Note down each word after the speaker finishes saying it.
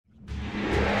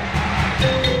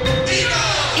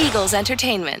Eagles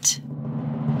Entertainment.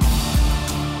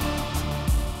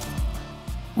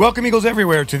 Welcome, Eagles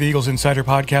everywhere, to the Eagles Insider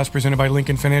Podcast presented by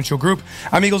Lincoln Financial Group.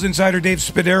 I'm Eagles Insider Dave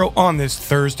Spadaro on this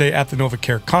Thursday at the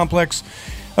NovaCare Complex.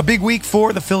 A big week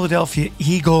for the Philadelphia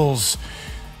Eagles,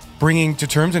 bringing to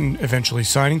terms and eventually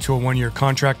signing to a one-year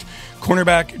contract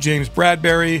cornerback James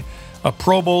Bradberry, a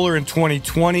Pro Bowler in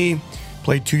 2020,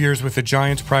 played 2 years with the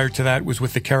Giants. Prior to that was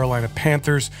with the Carolina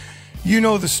Panthers. You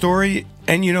know the story,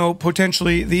 and you know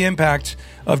potentially the impact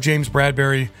of James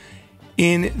Bradberry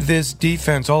in this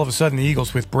defense. All of a sudden, the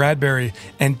Eagles with Bradberry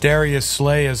and Darius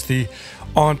Slay as the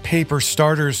on-paper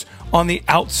starters. On the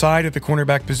outside at the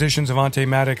cornerback positions, Avonte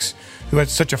Maddox, who had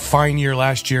such a fine year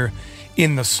last year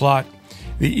in the slot.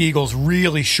 The Eagles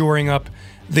really shoring up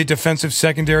the defensive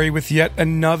secondary with yet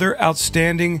another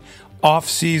outstanding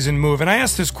off-season move. And I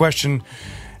asked this question,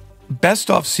 best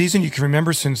off-season you can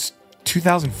remember since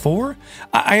 2004?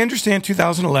 I understand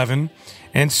 2011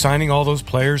 and signing all those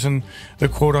players and the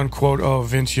quote-unquote, oh,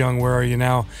 Vince Young, where are you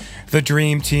now? The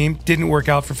dream team didn't work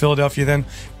out for Philadelphia then.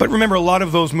 But remember, a lot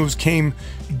of those moves came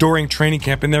during training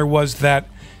camp, and there was that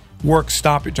work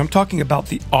stoppage. I'm talking about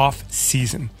the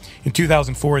off-season. In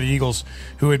 2004, the Eagles,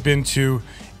 who had been to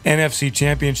NFC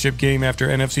Championship game after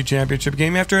NFC Championship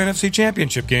game after NFC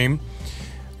Championship game,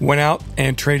 went out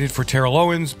and traded for Terrell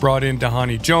Owens, brought in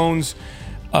Dhani Jones,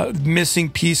 missing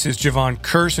pieces, Javon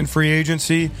Kearse in free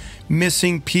agency,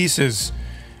 missing pieces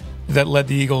that led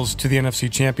the Eagles to the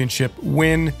NFC Championship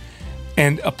win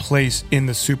and a place in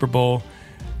the Super Bowl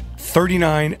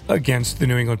 39 against the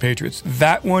New England Patriots.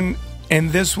 That one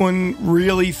and this one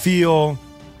really feel,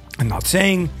 I'm not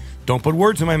saying, don't put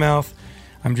words in my mouth,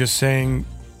 I'm just saying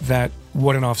that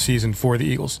what an offseason for the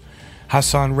Eagles.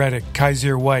 Hassan Reddick,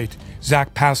 Kaiser White,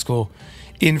 Zach Pascal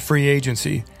in free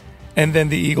agency. And then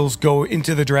the Eagles go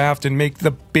into the draft and make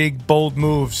the big, bold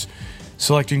moves,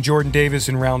 selecting Jordan Davis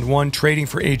in round one, trading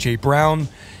for A.J. Brown,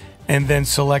 and then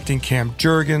selecting Cam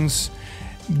Jurgens,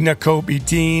 Nakobe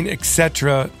Dean,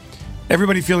 etc.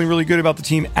 Everybody feeling really good about the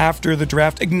team after the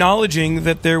draft, acknowledging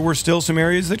that there were still some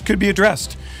areas that could be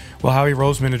addressed. Well, Howie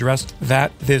Roseman addressed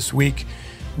that this week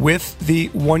with the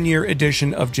one-year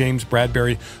edition of James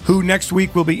Bradberry, who next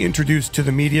week will be introduced to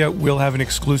the media. We'll have an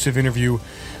exclusive interview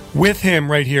with him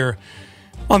right here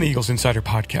on the Eagles Insider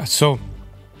Podcast. So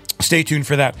stay tuned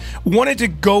for that. Wanted to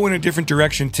go in a different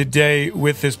direction today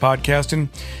with this podcast. And,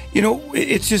 you know,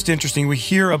 it's just interesting. We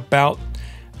hear about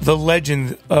the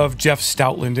legend of Jeff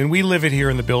Stoutland, and we live it here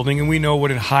in the building, and we know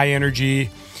what a high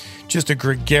energy, just a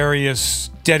gregarious,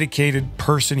 dedicated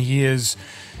person he is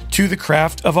to the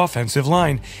craft of offensive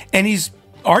line. And he's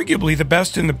arguably the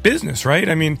best in the business, right?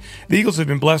 I mean, the Eagles have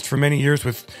been blessed for many years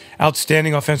with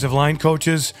outstanding offensive line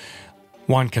coaches,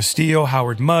 Juan Castillo,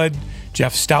 Howard Mudd,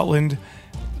 Jeff Stoutland.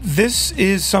 This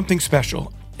is something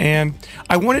special. And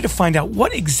I wanted to find out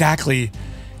what exactly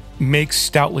makes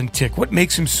Stoutland tick, what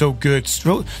makes him so good,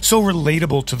 so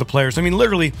relatable to the players. I mean,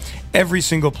 literally every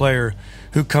single player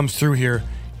who comes through here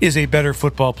is a better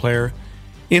football player,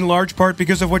 in large part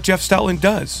because of what Jeff Stoutland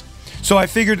does. So I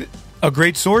figured a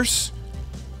great source,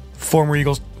 former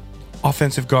Eagles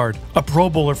offensive guard, a Pro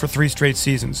Bowler for 3 straight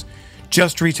seasons,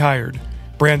 just retired,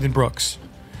 Brandon Brooks.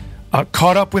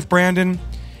 Caught up with Brandon,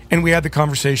 and we had the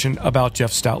conversation about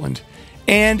Jeff Stoutland.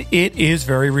 And it is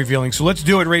very revealing. So let's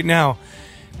do it right now.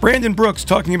 Brandon Brooks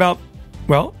talking about,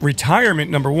 well,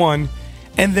 retirement, number one,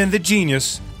 and then the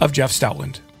genius of Jeff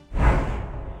Stoutland.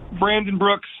 Brandon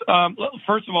Brooks,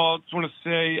 first of all, I just want to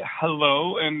say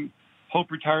hello and hope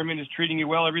retirement is treating you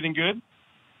well. Everything good?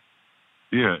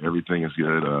 Yeah, everything is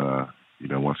good.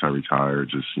 Once I retired,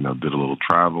 just, did a little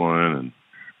traveling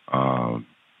and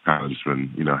kind of just been,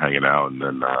 hanging out. And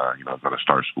then, I'm going to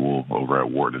start school over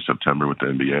at Wharton in September with the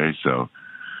NBA. So,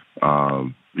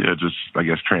 just, I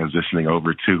guess, transitioning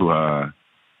over to,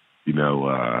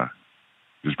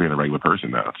 just being a regular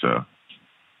person now. So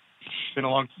it's been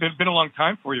a long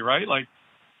time for you, right? Like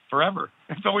forever.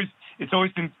 It's always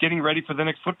been getting ready for the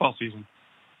next football season.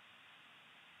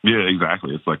 Yeah,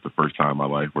 exactly. It's like the first time in my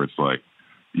life where it's like,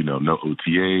 no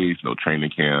OTAs, no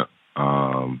training camp,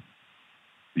 no,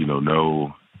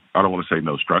 I don't want to say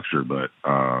no structure, but,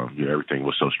 everything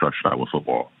was so structured out with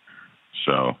football.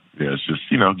 So, yeah, it's just,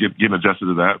 getting adjusted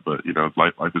to that, but,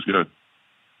 life is good.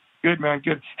 Good, man,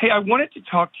 good. Hey, I wanted to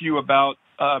talk to you about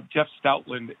Jeff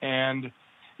Stoutland. And,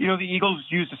 the Eagles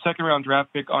used a second-round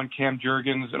draft pick on Cam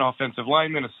Jurgens, an offensive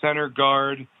lineman, a center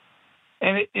guard.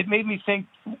 And it made me think,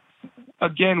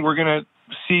 again, we're going to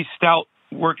see Stout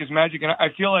work his magic. And I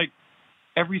feel like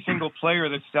every single player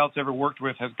that Stout's ever worked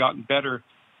with has gotten better.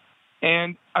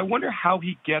 And I wonder how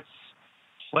he gets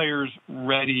players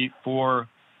ready for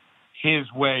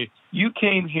his way. You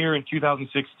came here in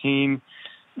 2016.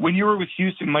 When you were with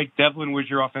Houston, Mike Devlin was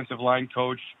your offensive line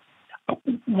coach.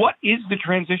 What is the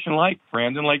transition like,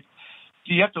 Brandon? Like,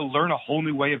 do you have to learn a whole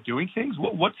new way of doing things?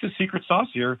 What's the secret sauce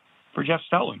here for Jeff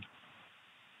Stoutland?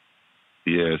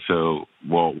 Yeah, so,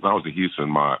 when I was in Houston,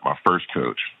 my first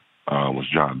coach was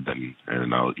John Benton,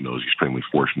 and I was extremely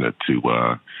fortunate to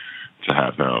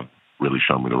have him really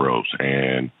show me the ropes.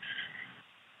 And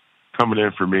coming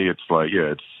in for me, it's like,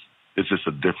 it's just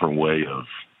a different way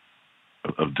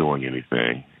of doing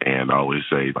anything. And I always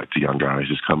say, like, to young guys,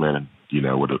 just come in,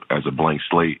 as a blank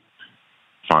slate,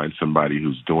 find somebody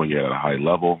who's doing it at a high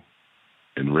level,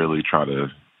 and really try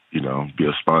to, be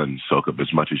a sponge, soak up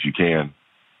as much as you can,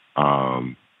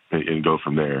 and go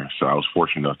from there. So I was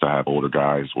fortunate enough to have older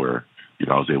guys where,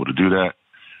 I was able to do that.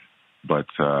 But,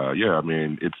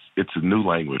 it's a new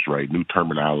language, right? New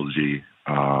terminology.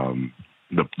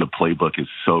 The playbook is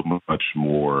so much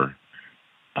more,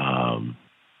 I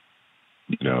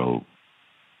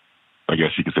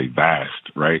guess you could say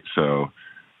vast, right? So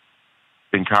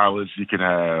in college, you can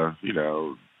have,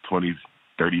 20,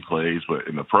 30 plays, but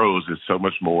in the pros, it's so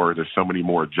much more. There's so many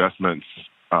more adjustments.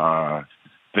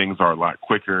 Things are a lot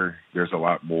quicker. There's a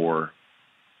lot more,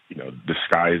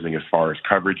 disguising as far as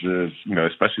coverages,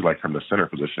 especially like from the center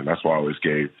position. That's why I always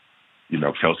gave,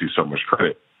 Kelsey so much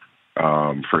credit.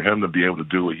 For him to be able to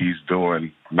do what he's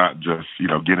doing, not just,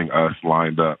 getting us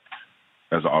lined up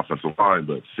as an offensive line,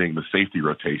 but seeing the safety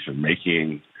rotation,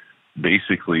 making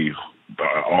basically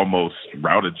almost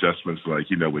route adjustments, like,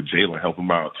 with Jalen help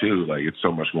him out too. Like, it's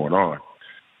so much going on.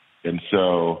 And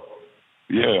so,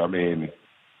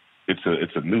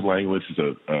 it's a new language. It's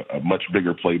a much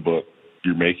bigger playbook.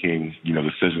 You're making,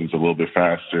 decisions a little bit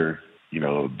faster.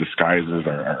 Disguises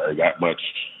are that much,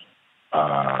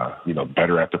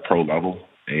 better at the pro level.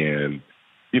 And,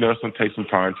 it's going to take some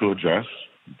time to adjust,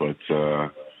 but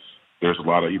there's a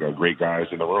lot of, great guys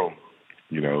in the room,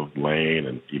 Lane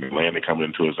and, Landon coming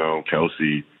into his own,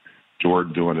 Kelsey,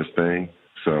 Jordan doing his thing.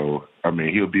 So,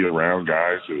 he'll be around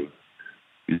guys who,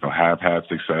 have had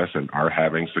success and are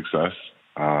having success.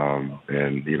 And,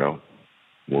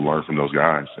 we'll learn from those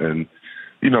guys. And,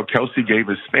 Kelsey gave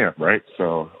his stamp, right?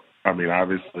 So,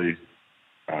 obviously,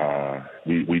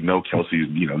 we know Kelsey,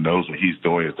 knows what he's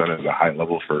doing, has done it at a high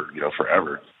level for,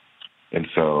 forever. And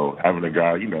so having a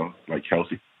guy, like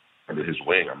Kelsey under his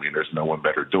wing, there's no one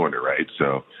better doing it, right?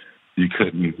 So you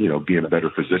couldn't, be in a better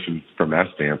position from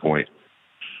that standpoint.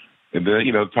 And then,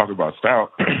 talk about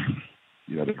Stout,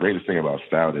 the greatest thing about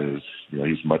Stout is,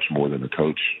 he's much more than a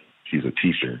coach. He's a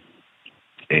teacher.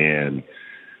 And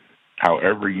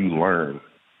however you learn,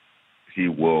 he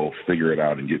will figure it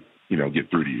out and get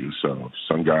through to you. So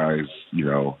some guys,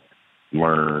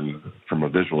 learn from a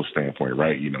visual standpoint,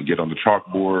 right? Get on the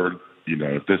chalkboard,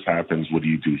 if this happens, what do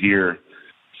you do here?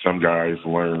 Some guys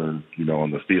learn,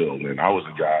 on the field. And I was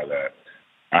a guy that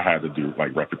I had to do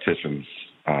like repetitions,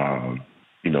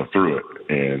 through it.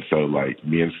 And so like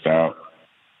me and Stout,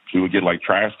 we would get like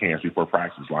trash cans before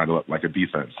practice, lined up like a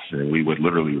defense. And we would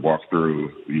literally walk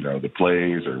through, the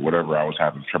plays or whatever I was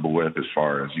having trouble with as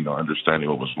far as, understanding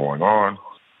what was going on.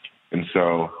 And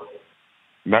so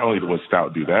not only would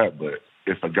Stout do that, but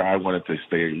if a guy wanted to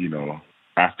stay,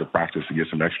 after practice to get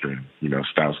some extra,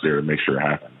 Stout's there to make sure it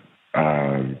happened.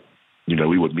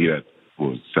 We would meet at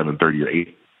 7:30 or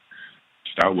 8.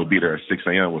 Stout would be there at 6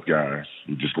 a.m. with guys,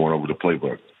 just going over the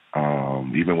playbook.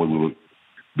 Even when we would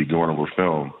be going over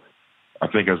film, I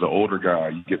think as an older guy,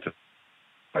 you get to,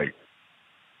 like,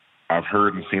 I've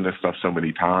heard and seen this stuff so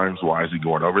many times. Why is he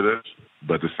going over this?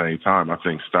 But at the same time, I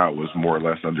think Stout was more or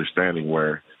less understanding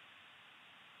where,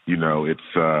 it's,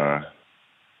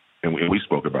 and we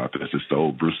spoke about this. It's the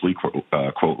old Bruce Lee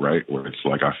quote, right? Where it's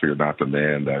like, I fear not the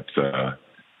man that,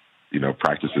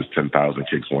 practices 10,000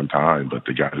 kicks one time, but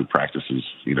the guy who practices,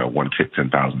 one kick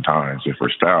 10,000 times. And for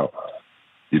Stout,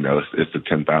 it's the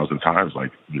 10,000 times,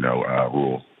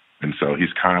 rule. And so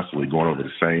he's constantly going over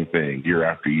the same thing year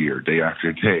after year, day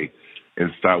after day.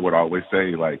 And Stout would always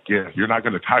say, like, yeah, you're not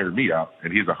going to tire me out.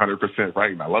 And he's 100%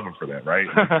 right, and I love him for that, right?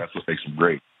 That's what makes him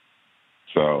great.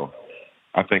 So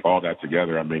I think all that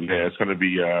together, it's going to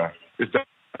be it's an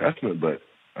investment. But,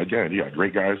 again, you got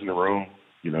great guys in the room.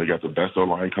 You got the best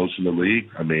O-line coach in the league.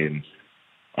 I'm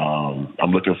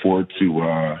looking forward to,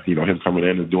 him coming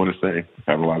in and doing his thing,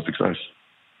 having a lot of success.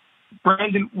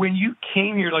 Brandon, when you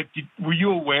came here, were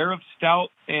you aware of Stout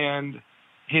and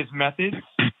his methods,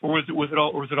 or was it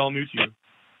all new to you?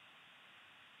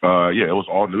 Yeah, it was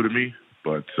all new to me.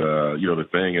 But the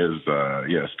thing is,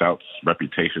 Stout's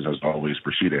reputation has always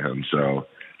preceded him. So,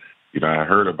 I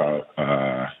heard about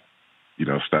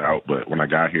Stout, but when I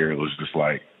got here, it was just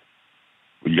like,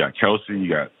 you got Kelsey, you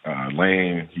got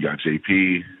Lane, you got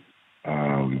JP.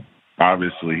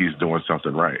 Obviously, he's doing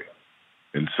something right.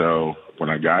 And so when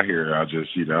I got here, I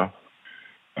just,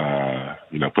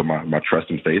 put my trust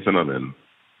and faith in him. And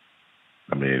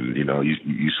I mean,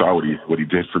 you saw what he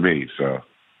did for me. So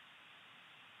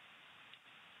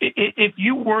if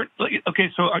you weren't okay,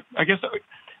 so I guess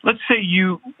let's say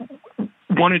you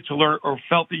wanted to learn or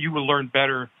felt that you would learn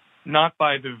better, not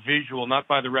by the visual, not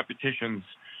by the repetitions,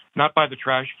 not by the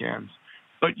trash cans,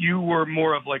 but you were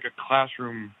more of like a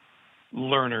classroom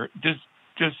learner. Does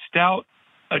Stout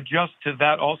adjust to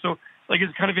that also? Like,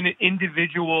 it's kind of an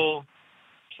individual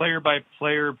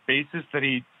player-by-player basis that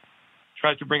he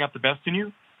tries to bring out the best in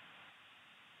you?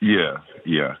 Yeah.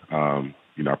 I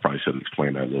probably should have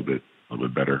explained that a little bit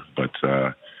better. But,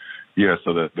 so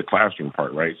the classroom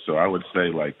part, right? So I would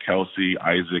say, like, Kelsey,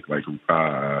 Isaac, like,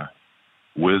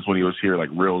 Wiz when he was here,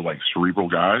 like, real, like, cerebral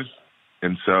guys.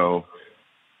 And so,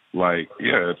 like,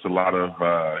 it's a lot of,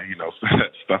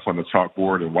 stuff on the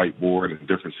chalkboard and whiteboard and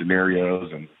different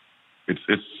scenarios. And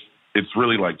it's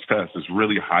really like chess. It's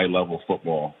really high-level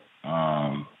football,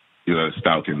 that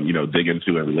Stout can, dig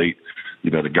into and relate,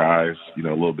 the guys, a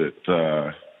little bit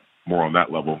more on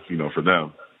that level, for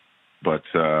them. But,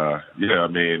 I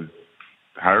mean,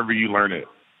 however you learn it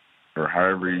or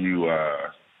however he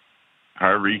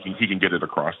can get it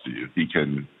across to you, he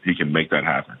can make that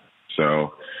happen.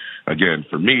 So, again,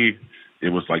 for me, it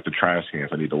was like the trash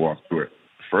cans. I need to walk through it.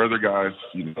 For other guys,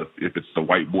 if it's the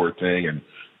whiteboard thing and,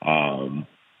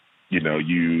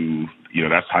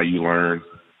 that's how you learn,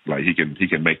 like he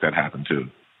can make that happen too.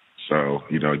 So,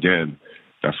 again,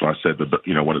 that's why I said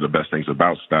one of the best things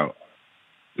about Stout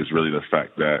is really the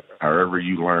fact that however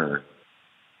you learn,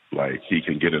 like he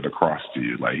can get it across to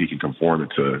you, like he can conform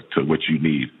it to what you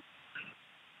need.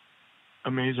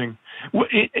 Amazing.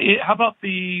 How about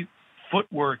the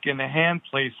footwork and the hand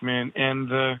placement and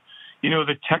the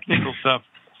technical stuff?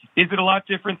 Is it a lot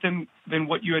different than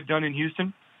what you had done in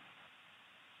Houston?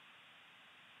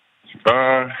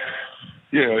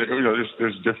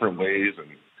 There's different ways, and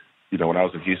when I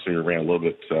was in Houston, we ran a little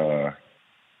bit,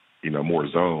 more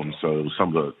zone, so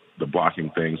some of the blocking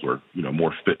things were,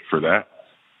 more fit for that.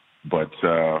 But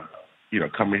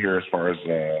coming here as far as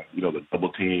the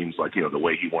double teams, like the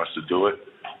way he wants to do it,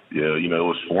 it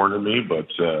was foreign to me. But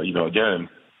again,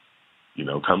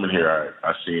 coming here,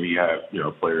 I seen he had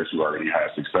players who already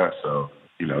had success, so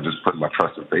just putting my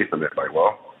trust and faith in it, like,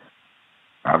 well,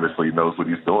 obviously he knows what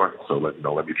he's doing, so let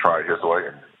me try it his way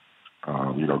and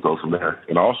go from there.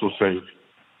 And I also say,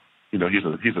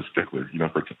 he's a stickler,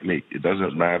 for technique. It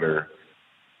doesn't matter,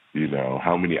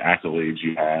 how many accolades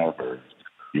you have or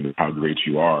how great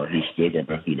you are. He's still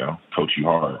gonna, coach you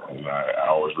hard, and I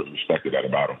always really respected that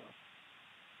about him.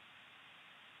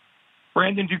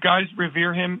 Brandon, do guys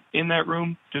revere him in that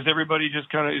room? Does everybody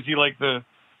just is he like the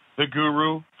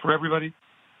guru for everybody?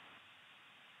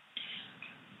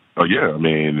 Oh yeah, I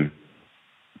mean,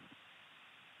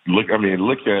 look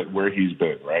at where he's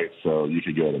been, right? So you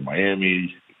could go to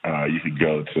Miami, you could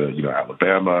go to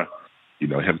Alabama,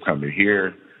 him coming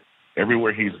here,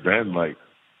 everywhere he's been, like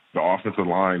the offensive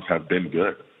lines have been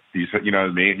good. He's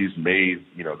he's made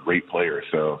great players.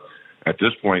 So at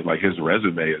this point, like his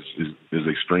resume is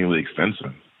extremely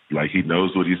extensive. Like he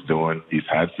knows what he's doing. He's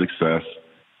had success.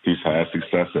 He's had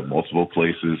success at multiple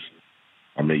places.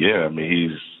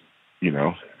 He's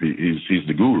he's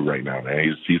the guru right now,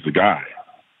 man. He's the guy.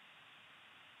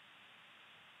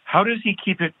 How does he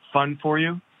keep it fun for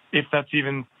you, if that's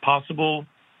even possible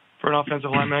for an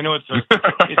offensive lineman? I know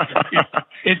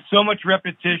it's so much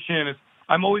repetition.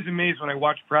 I'm always amazed when I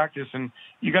watch practice and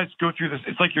you guys go through this.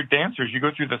 It's like you're dancers. You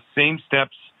go through the same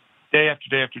steps day after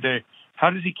day after day. How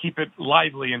does he keep it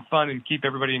lively and fun and keep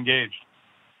everybody engaged?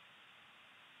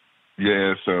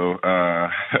 Yeah, so,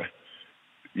 other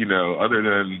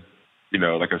than,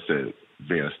 like I said,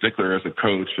 being a stickler as a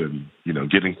coach and,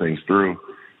 getting things through,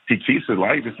 he keeps it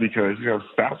light just because,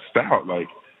 Stout, like,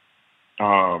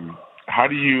 how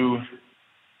do you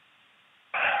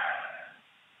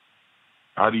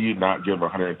not give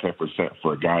 110%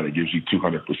 for a guy that gives you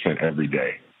 200% every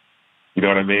day? You know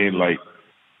what I mean? Like,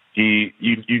 he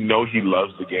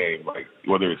loves the game. Like,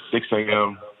 whether it's 6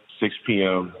 a.m., 6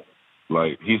 p.m.,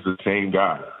 like, he's the same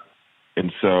guy.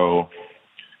 And so,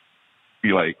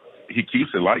 he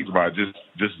keeps it light by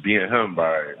just being him,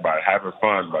 by having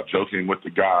fun, by joking with the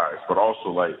guys, but also,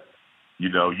 like, he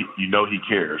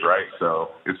cares, right?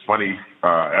 So it's funny,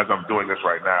 as I'm doing this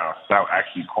right now, Stout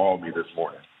actually called me this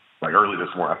morning, like early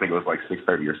this morning. I think it was like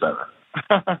 6:30 or 7.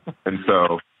 And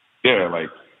so, yeah, like,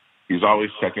 he's always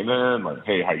checking in, like,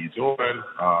 hey, how you doing?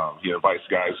 He invites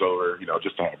guys over,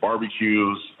 just to have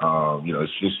barbecues.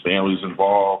 His family's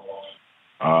involved.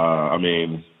 I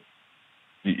mean,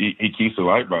 he keeps it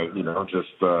light by,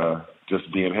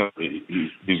 just being him.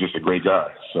 He's just a great guy.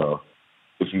 So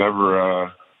it's never, I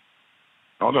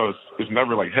don't know, it's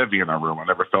never like heavy in our room. I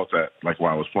never felt that like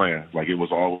while I was playing. Like it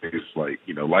was always like,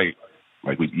 light.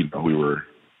 Like we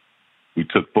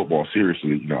took football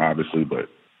seriously, obviously, but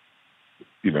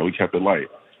we kept it light.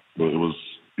 But it was,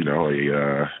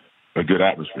 a good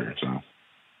atmosphere. So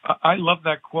I love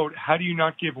that quote. How do you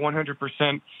not give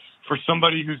 100% for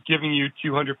somebody who's giving you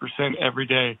 200% every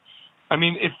day? I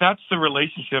mean, if that's the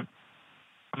relationship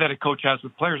that a coach has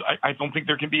with players, I don't think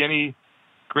there can be any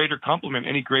greater compliment,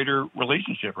 any greater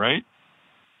relationship, right?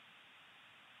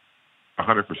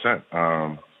 100%.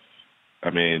 I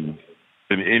mean,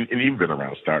 and you've been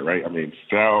around Stout, right? I mean,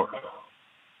 Stout,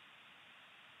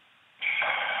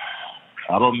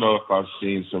 I don't know if I've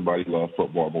seen somebody love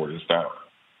football more than Stout.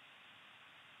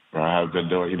 I have been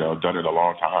doing, done it a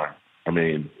long time. I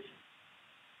mean,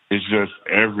 it's just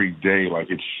every day, like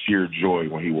it's sheer joy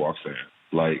when he walks in.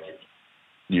 Like,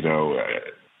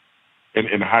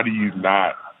 and how do you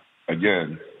not,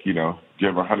 again,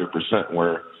 give 100%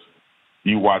 where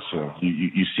you watch him,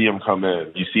 you see him come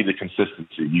in, you see the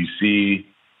consistency, you see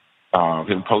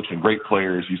him coaching great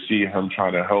players, you see him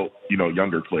trying to help,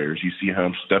 younger players, you see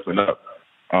him stepping up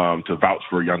to vouch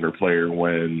for a younger player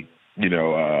when,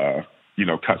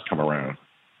 cuts come around.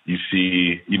 You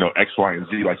see, X, Y, and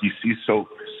Z. Like you see,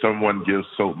 someone gives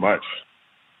so much.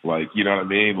 Like you know what I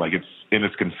mean. Like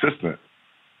it's consistent.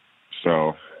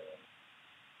 So,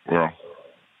 well,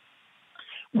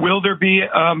 will there be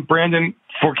Brandon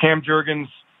for Cam Jurgens,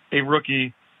 a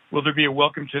rookie? Will there be a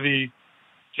welcome to the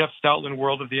Jeff Stoutland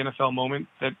world of the NFL moment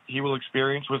that he will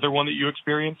experience? Was there one that you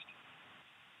experienced?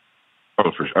 Oh,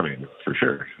 for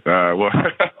sure.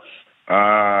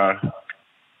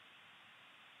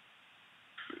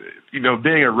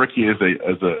 Being a rookie is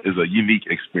a unique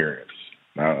experience.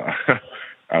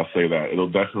 I'll say that it'll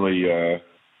definitely, a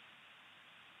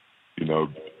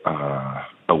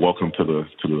welcome to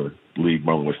the league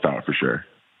moment with Stout for sure.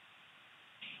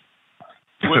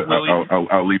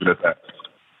 I'll leave it at that.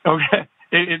 Okay.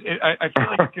 I feel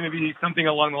like it's going to be something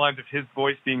along the lines of his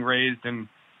voice being raised and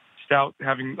Stout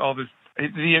having all this.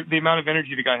 The amount of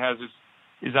energy the guy has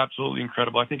is absolutely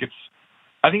incredible. I think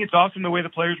it's awesome the way the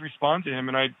players respond to him,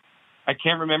 and I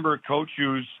can't remember a coach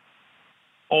who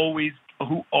always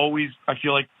I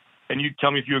feel like, and you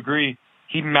tell me if you agree,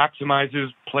 he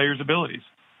maximizes players' abilities.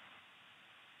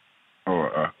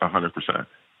 Oh, 100%,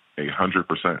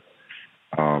 100%.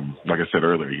 Like I said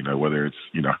earlier, whether it's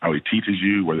how he teaches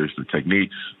you, whether it's the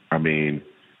techniques. I mean,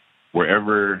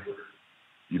 wherever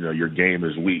your game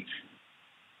is weak,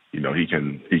 he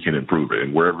can improve it,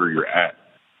 and wherever you're at,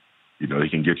 he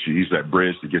can get you. He's that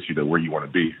bridge to get you to where you want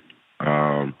to be.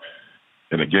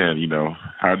 And again,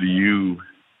 how do you,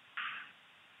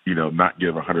 not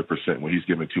give 100% when he's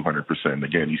giving 200%? And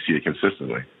again, you see it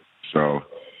consistently. So,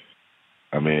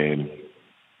 I mean,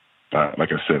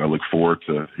 like I said, I look forward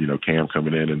to, Cam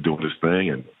coming in and doing his thing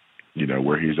and,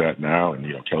 where he's at now. And,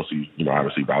 Kelsey,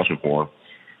 obviously vouching for him.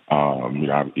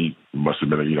 He must have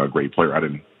been a great player. I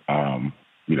didn't,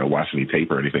 watch any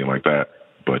tape or anything like that.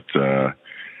 But,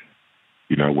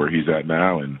 where he's at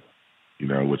now and,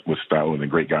 with Stout and the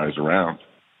great guys around,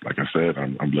 like I said,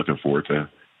 I'm looking forward to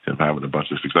him having a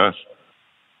bunch of success.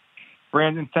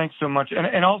 Brandon, thanks so much.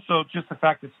 And also just the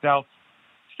fact that Stout's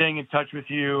staying in touch with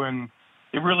you, and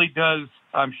it really does,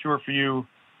 I'm sure for you,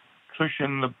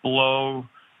 cushion the blow.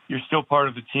 You're still part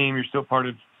of the team. You're still part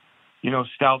of,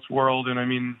 Stout's world. And I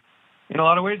mean, in a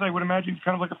lot of ways, I would imagine he's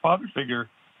kind of like a father figure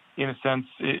in a sense,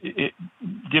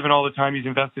 given all the time he's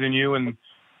invested in you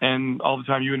and all the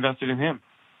time you invested in him.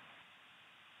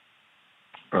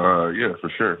 Yeah, for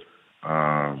sure.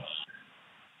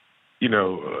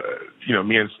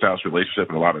 Me and Stout's relationship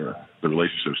and a lot of the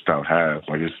relationships Stout has,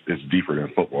 like it's deeper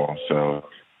than football. So,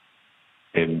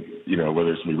 and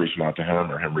whether it's me reaching out to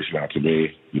him or him reaching out to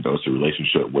me, it's a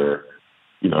relationship where,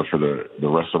 for the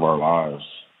rest of our lives,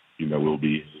 we'll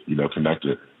be,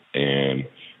 connected. And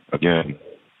again,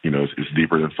 it's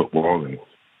deeper than football. And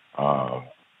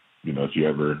if you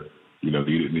ever,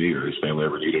 needed me or his family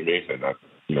ever needed me,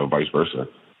 and vice versa.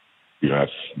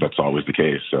 That's always the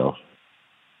case. So,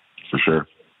 for sure.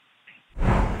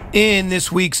 In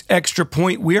this week's Extra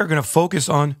Point, we are going to focus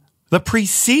on the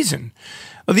preseason.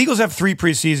 The Eagles have 3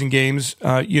 preseason games.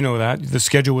 You know that. The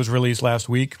schedule was released last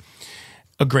week.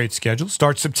 A great schedule.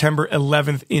 Starts September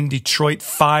 11th in Detroit.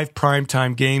 5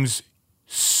 primetime games.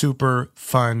 super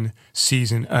fun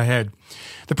season ahead.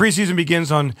 The preseason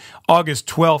begins on August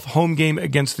 12th, home game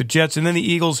against the Jets, and then the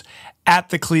Eagles at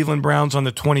the Cleveland Browns on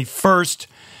the 21st.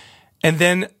 And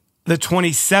then the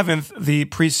 27th, the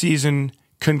preseason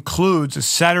concludes, a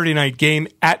Saturday night game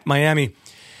at Miami.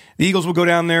 The Eagles will go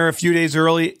down there a few days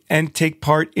early and take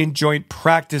part in joint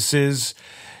practices.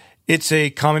 It's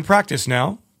a common practice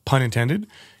now, pun intended,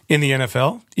 in the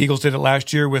NFL. The Eagles did it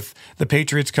last year with the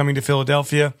Patriots coming to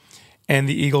Philadelphia and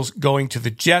the Eagles going to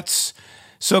the Jets.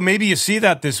 So maybe you see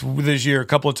that this year a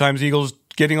couple of times, Eagles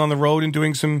getting on the road and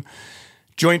doing some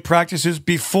joint practices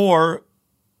before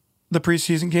the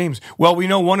preseason games. Well, we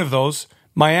know one of those,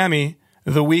 Miami,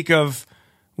 the week of,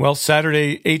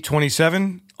 Saturday,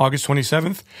 8/27, August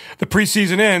 27th. The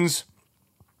preseason ends.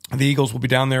 The Eagles will be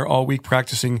down there all week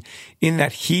practicing in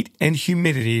that heat and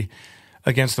humidity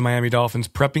against the Miami Dolphins,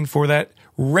 prepping for that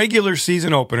regular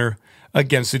season opener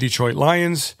against the Detroit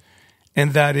Lions.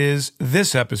 And that is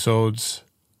this episode's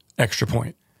Extra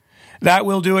Point. That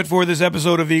will do it for this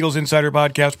episode of the Eagles Insider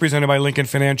Podcast presented by Lincoln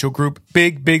Financial Group.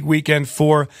 Big weekend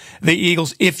for the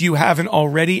Eagles. If you haven't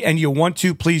already and you want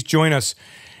to, please join us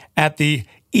at the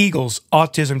Eagles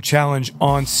Autism Challenge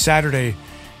on Saturday.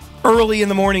 Early in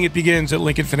the morning it begins at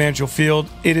Lincoln Financial Field.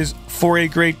 It is for a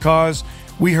great cause.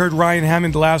 We heard Ryan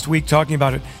Hammond last week talking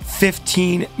about it.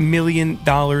 $15 million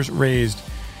raised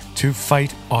to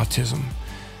fight autism.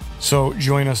 So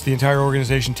join us, the entire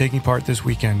organization taking part this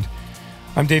weekend.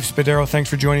 I'm Dave Spadaro. Thanks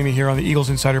for joining me here on the Eagles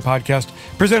Insider Podcast,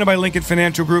 presented by Lincoln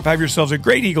Financial Group. Have yourselves a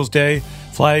great Eagles day.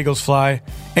 Fly, Eagles, fly.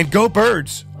 And go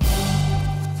Birds!